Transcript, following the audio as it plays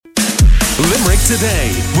Limerick Today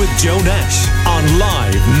with Joe Nash on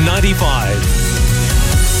Live 95.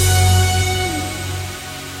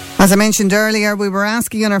 As I mentioned earlier, we were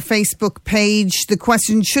asking on our Facebook page the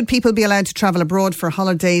question, should people be allowed to travel abroad for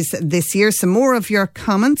holidays this year? Some more of your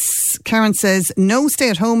comments. Karen says, no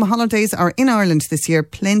stay-at-home holidays are in Ireland this year.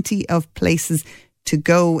 Plenty of places to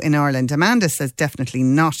go in Ireland. Amanda says, definitely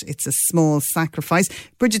not. It's a small sacrifice.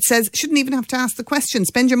 Bridget says, shouldn't even have to ask the question.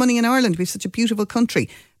 Spend your money in Ireland. We have such a beautiful country.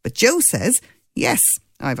 But Joe says, yes,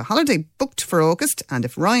 I have a holiday booked for August, and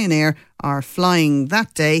if Ryanair are flying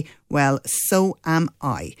that day, well, so am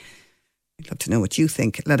I. I'd love to know what you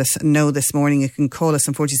think. Let us know this morning. You can call us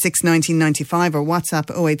on 46 19 95 or WhatsApp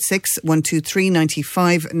 086 123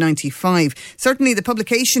 95 95. Certainly the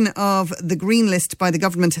publication of the Green List by the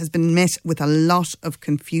government has been met with a lot of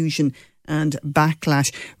confusion and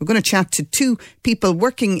backlash. We're going to chat to two people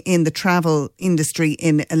working in the travel industry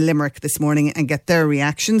in Limerick this morning and get their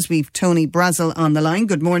reactions. We've Tony Brazel on the line.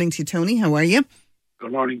 Good morning to you, Tony. How are you?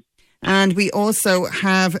 Good morning. And we also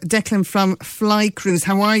have Declan from Fly Cruise.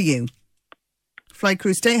 How are you? Fly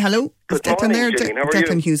Cruise Day. Hello. Good morning, Gillian. How are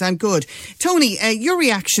Declan you? Hughes. I'm good. Tony, your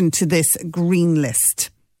reaction to this Green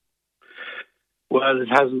List? Well,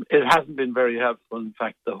 it hasn't been very helpful. In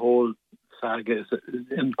fact, the whole saga is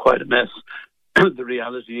in quite a mess. The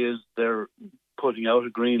reality is they're putting out a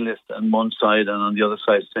green list on one side and on the other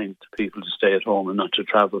side saying to people to stay at home and not to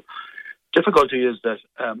travel. Difficulty is that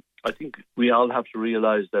I think we all have to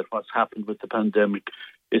realise that what's happened with the pandemic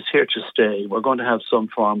is here to stay. We're going to have some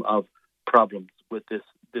form of problems with this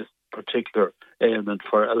particular ailment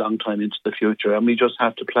for a long time into the future, and we just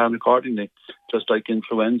have to plan accordingly, just like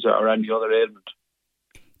influenza or any other ailment.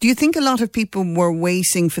 Do you think a lot of people were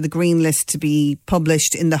waiting for the Green List to be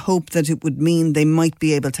published in the hope that it would mean they might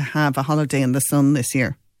be able to have a holiday in the sun this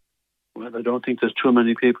year? Well, I don't think there's too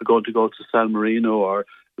many people going to go to San Marino or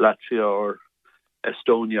Latvia or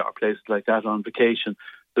Estonia or places like that on vacation.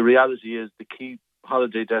 The reality is the key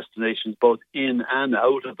holiday destinations, both in and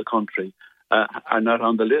out of the country, are not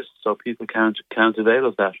on the list, so people can't avail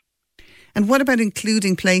of that. And what about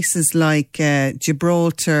including places like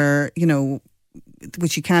Gibraltar,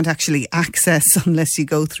 which you can't actually access unless you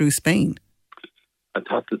go through Spain? I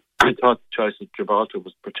thought the choice of Gibraltar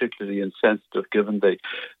was particularly insensitive given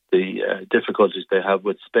the difficulties they have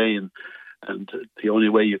with Spain, and the only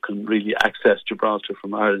way you can really access Gibraltar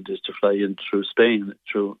from Ireland is to fly in through Spain,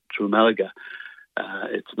 through Malaga.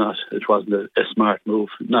 It wasn't a smart move.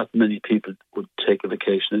 Not many people would take a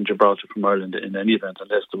vacation in Gibraltar from Ireland in any event,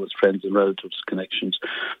 unless there was friends and relatives connections.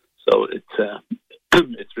 So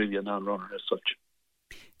it's really a non-runner as such.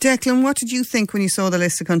 Declan, what did you think when you saw the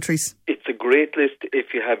list of countries? It's a great list if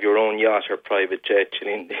you have your own yacht or private jet.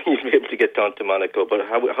 You'll be able to get down to Monaco. But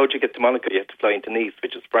how do you get to Monaco? You have to fly into Nice,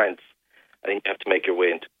 which is France, and you have to make your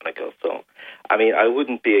way into Monaco. So, I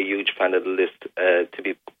wouldn't be a huge fan of the list, to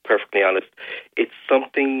be perfectly honest. It's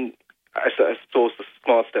something, I suppose, a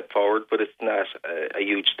small step forward, but it's not a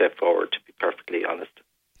huge step forward, to be perfectly honest.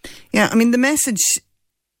 Yeah, the message...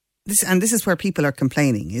 This is where people are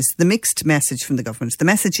complaining, is the mixed message from the government. The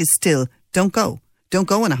message is still, don't go. Don't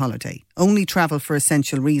go on a holiday. Only travel for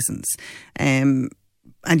essential reasons. And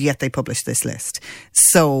yet they publish this list.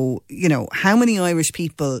 So, how many Irish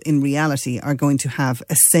people in reality are going to have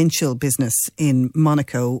essential business in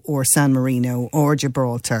Monaco or San Marino or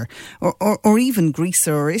Gibraltar or even Greece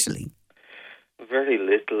or Italy? Very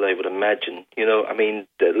little, I would imagine.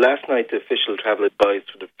 Last night the official travel advice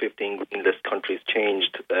for the 15 Green List countries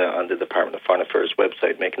changed on the Department of Foreign Affairs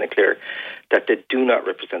website, making it clear that they do not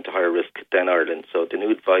represent a higher risk than Ireland. So the new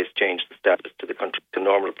advice changed the status to the country to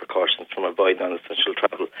normal precautions from avoiding non-essential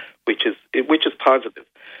travel, which is positive.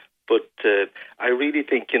 But I really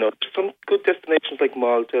think, there's some good destinations like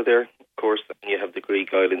Malta there, of course, and you have the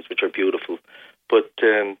Greek islands, which are beautiful. But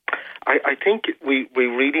I think we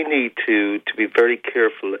really need to be very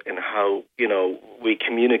careful in how, we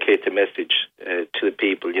communicate the message to the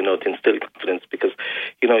people, to instill confidence, because,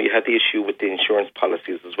 you had the issue with the insurance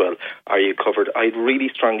policies as well. Are you covered? I'd really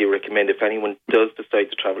strongly recommend if anyone does decide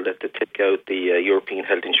to travel that they take out the European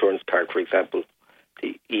Health Insurance Card, for example,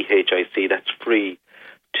 the EHIC. That's free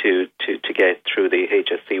to get through the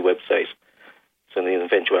HSC website. So in the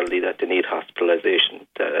eventuality that they need hospitalisation,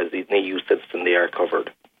 as the EU citizen, they are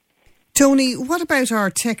covered. Tony, what about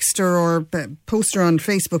our texter or poster on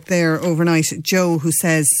Facebook there overnight, Joe, who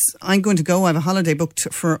says, I'm going to go, I have a holiday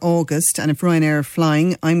booked for August, and if Ryanair are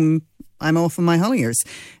flying, I'm off on my holidays.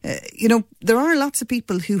 There are lots of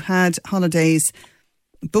people who had holidays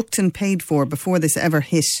booked and paid for before this ever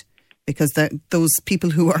hit, because those people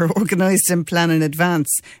who are organised and plan in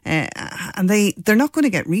advance, and they're not going to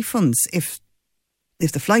get refunds if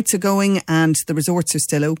if the flights are going and the resorts are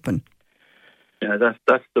still open? Yeah,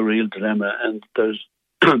 that's the real dilemma, and there's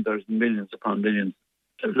there's millions upon millions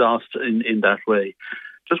lost in that way.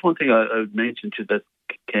 Just one thing I would mention to you that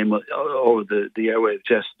came over the airwaves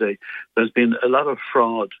yesterday. There's been a lot of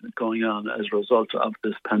fraud going on as a result of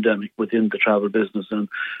this pandemic within the travel business, and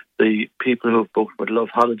the people who have booked with Love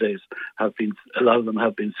Holidays a lot of them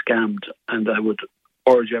have been scammed, and I would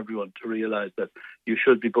urge everyone to realise that you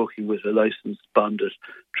should be booking with a licensed, bonded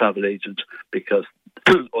travel agent, because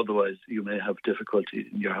otherwise you may have difficulty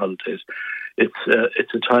in your holidays. It's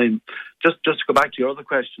a time. Just to go back to your other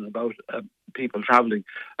question about people travelling,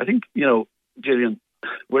 I think, Gillian,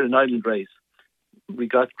 we're an island race. We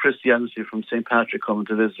got Christianity from St. Patrick coming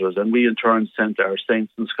to visit us, and we in turn sent our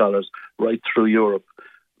saints and scholars right through Europe.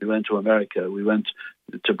 We went to America, we went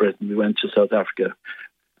to Britain, we went to South Africa,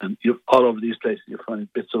 and all over these places you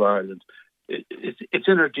find bits of Ireland. It's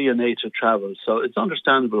in our DNA to travel, so it's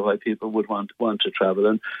understandable why people would want to travel.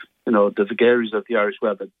 And the vagaries of the Irish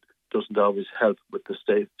weather doesn't always help with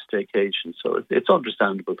the staycation, so it's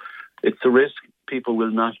understandable. It's a risk. People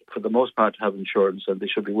will not, for the most part, have insurance, and they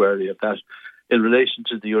should be wary of that. In relation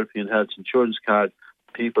to the European Health Insurance Card,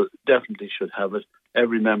 people definitely should have it.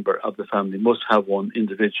 Every member of the family must have one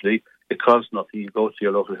individually. It costs nothing. You go to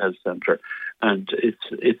your local health centre, and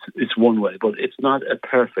it's one way, but it's not a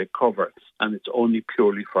perfect cover, and it's only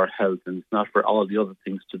purely for health, and it's not for all the other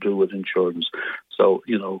things to do with insurance. So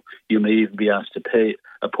you may even be asked to pay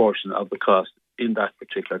a portion of the cost in that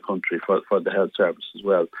particular country for the health service as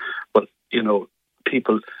well. But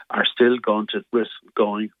people are still going to risk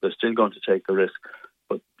going. They're still going to take the risk.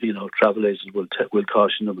 But travel agents will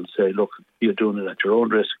caution them and say, look, you're doing it at your own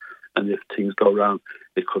risk, and if things go wrong,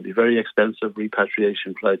 it could be very expensive.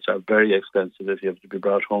 Repatriation flights are very expensive if you have to be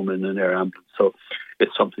brought home in an air ambulance. So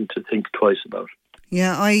it's something to think twice about.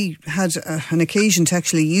 Yeah, I had an occasion to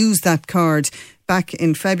actually use that card back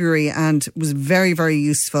in February, and it was very, very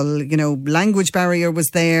useful. Language barrier was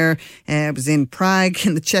there. It was in Prague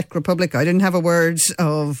in the Czech Republic. I didn't have a word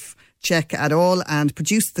of Czech at all, and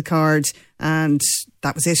produced the card, and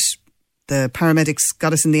that was it. The paramedics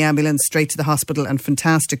got us in the ambulance straight to the hospital, and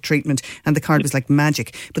fantastic treatment, and the card was like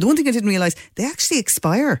magic. But the one thing I didn't realise, they actually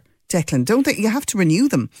expire, Declan, don't they? You have to renew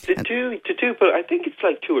them. They do, but I think it's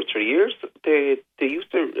like 2 or 3 years. They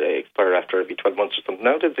used to expire after every 12 months or something.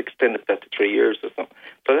 Now they've extended that to 3 years or something.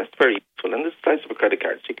 So that's very useful. And the size of a credit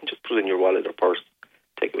card, so you can just put it in your wallet or purse,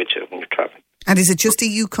 take it with you when you're travelling. And is it just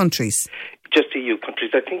EU countries? Just EU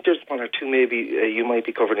countries. I think there's one or two maybe you might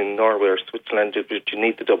be covered in Norway or Switzerland, but you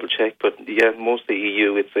need to double check. But yeah, mostly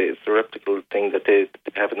EU. It's a reputable thing that they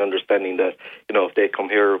have an understanding that, if they come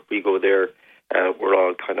here, we go there, we're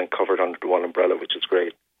all kind of covered under the one umbrella, which is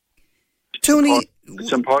great. Tony,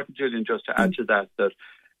 it's important, Julian, just to add to that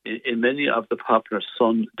in many of the popular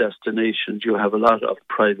sun destinations, you have a lot of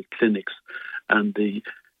private clinics, and the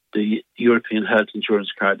European Health Insurance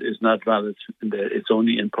Card is not valid in there. It's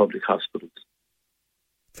only in public hospitals.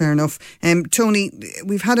 Fair enough. Tony,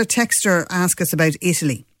 we've had a texter ask us about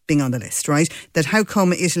Italy being on the list, right? That how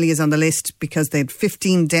come Italy is on the list? Because they had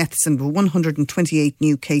 15 deaths and 128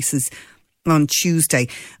 new cases on Tuesday.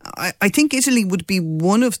 I think Italy would be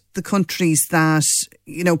one of the countries that,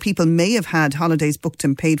 people may have had holidays booked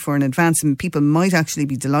and paid for in advance, and people might actually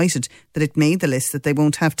be delighted that it made the list, that they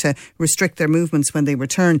won't have to restrict their movements when they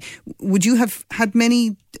return. Would you have had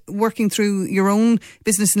many working through your own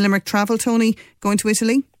business in Limerick Travel, Tony, going to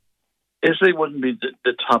Italy? Italy wouldn't be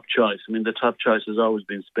the top choice. I mean, the top choice has always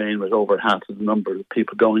been Spain, with over half of the number of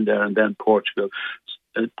people going there, and then Portugal.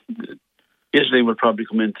 Italy will probably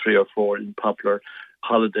come in 3 or 4 in popular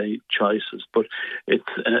holiday choices, but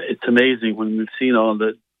it's amazing when we've seen all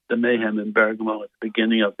the mayhem in Bergamo at the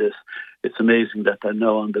beginning of this. It's amazing that they're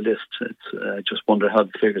now on the list. I just wonder how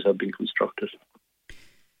the figures have been constructed.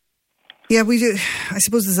 Yeah, we do. I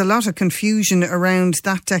suppose there's a lot of confusion around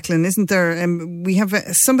that, Declan, isn't there? We have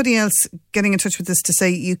somebody else getting in touch with us to say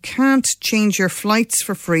you can't change your flights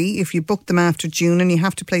for free if you book them after June, and you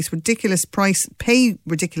have to pay ridiculous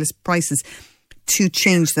prices to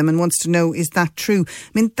change them, and wants to know, is that true?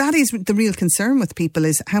 I mean, that is the real concern with people,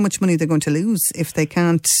 is how much money they're going to lose if they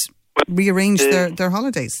can't rearrange their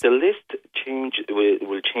holidays. The list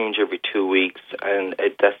will change every 2 weeks, and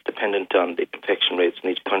that's dependent on the infection rates in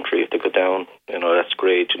each country. If they go down, that's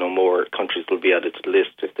great. More countries will be added to the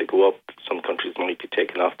list. If they go up, some countries might be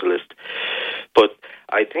taken off the list. But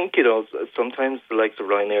I think, sometimes the likes of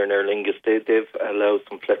Ryanair and Aer Lingus, they've allowed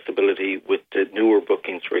some flexibility with the newer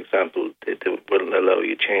bookings, for example. They will allow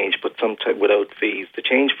you change, but sometimes without fees. The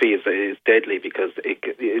change fee is deadly, because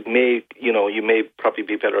it may, you may probably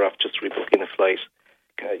be better off just rebooking a flight,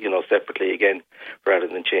 separately again, rather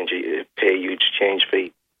than pay a huge change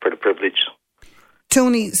fee for the privilege.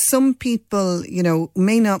 Tony, some people,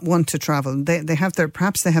 may not want to travel.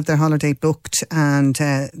 Perhaps they have their holiday booked and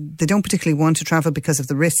they don't particularly want to travel because of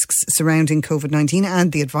the risks surrounding COVID-19,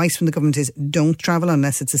 and the advice from the government is don't travel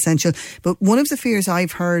unless it's essential. But one of the fears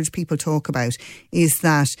I've heard people talk about is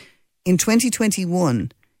that in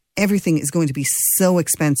 2021, everything is going to be so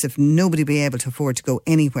expensive, nobody will be able to afford to go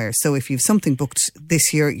anywhere. So if you've something booked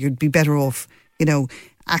this year, you'd be better off,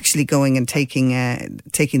 actually going and taking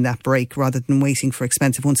that break rather than waiting for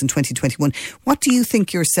expensive ones in 2021. What do you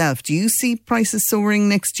think yourself? Do you see prices soaring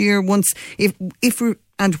next year if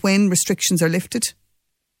and when restrictions are lifted?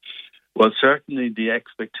 Well, certainly the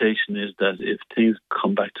expectation is that if things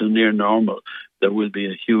come back to near normal, there will be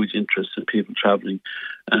a huge interest in people travelling,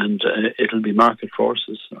 and it'll be market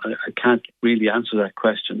forces. I can't really answer that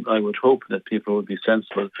question. I would hope that people will be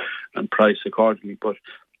sensible and price accordingly, but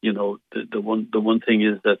the one thing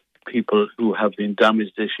is that people who have been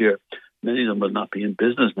damaged this year, many of them will not be in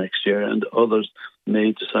business next year, and others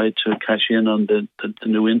may decide to cash in on the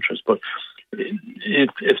new interest. But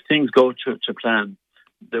if things go to plan,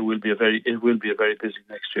 it will be a very busy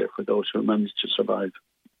next year for those who manage to survive.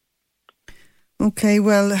 Okay,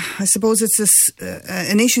 well, I suppose it's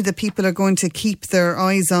an issue that people are going to keep their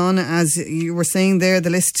eyes on. As you were saying there, the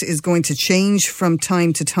list is going to change from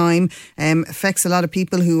time to time. Affects a lot of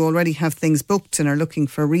people who already have things booked and are looking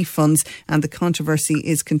for refunds, and the controversy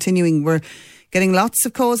is continuing. We're getting lots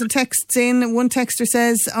of calls and texts in. One texter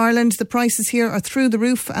says, Ireland, the prices here are through the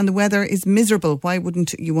roof and the weather is miserable. Why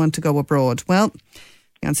wouldn't you want to go abroad? Well,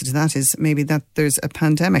 the answer to that is maybe that there's a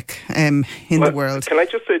pandemic in the world. Can I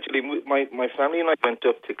just say, Julie, my family and I went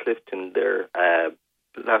up to Clifton there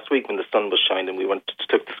last week when the sun was shining. We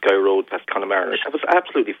took the Sky Road past Connemara. It was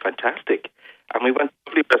absolutely fantastic. And we went to a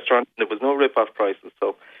lovely restaurant and there was no rip-off prices.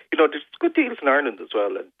 So, there's good deals in Ireland as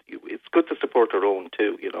well. And it's good to support our own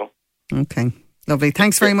too, Okay. Lovely.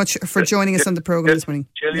 Thanks very much for joining us on the programme this morning.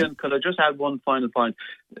 Gillian, could I just add one final point?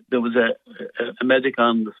 There was a medic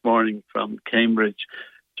on this morning from Cambridge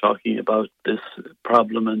talking about this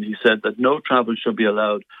problem, and he said that no travel should be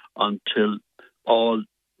allowed until all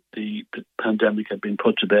the pandemic had been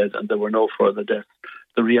put to bed and there were no further deaths.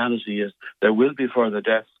 The reality is there will be further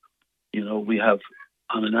deaths. We have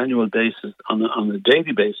on an annual basis, on a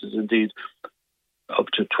daily basis indeed, up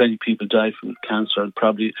to 20 people die from cancer, and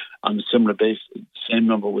probably on a similar basis, the same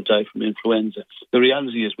number would die from influenza. The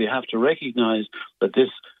reality is we have to recognise that this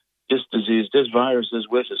disease, this virus is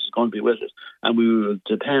with us, is going to be with us, and we will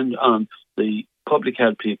depend on the public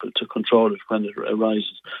health people to control it when it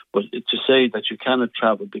arises. But to say that you cannot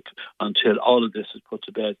travel until all of this is put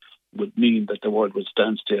to bed would mean that the world would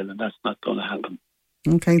stand still, and that's not going to happen.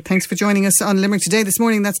 Okay, thanks for joining us on Limerick Today this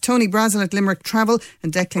morning. That's Tony Brazel at Limerick Travel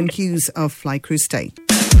and Declan Hughes of Fly Cruise Stay.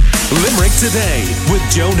 Limerick Today with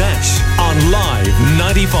Joe Nash on Live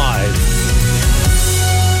 95.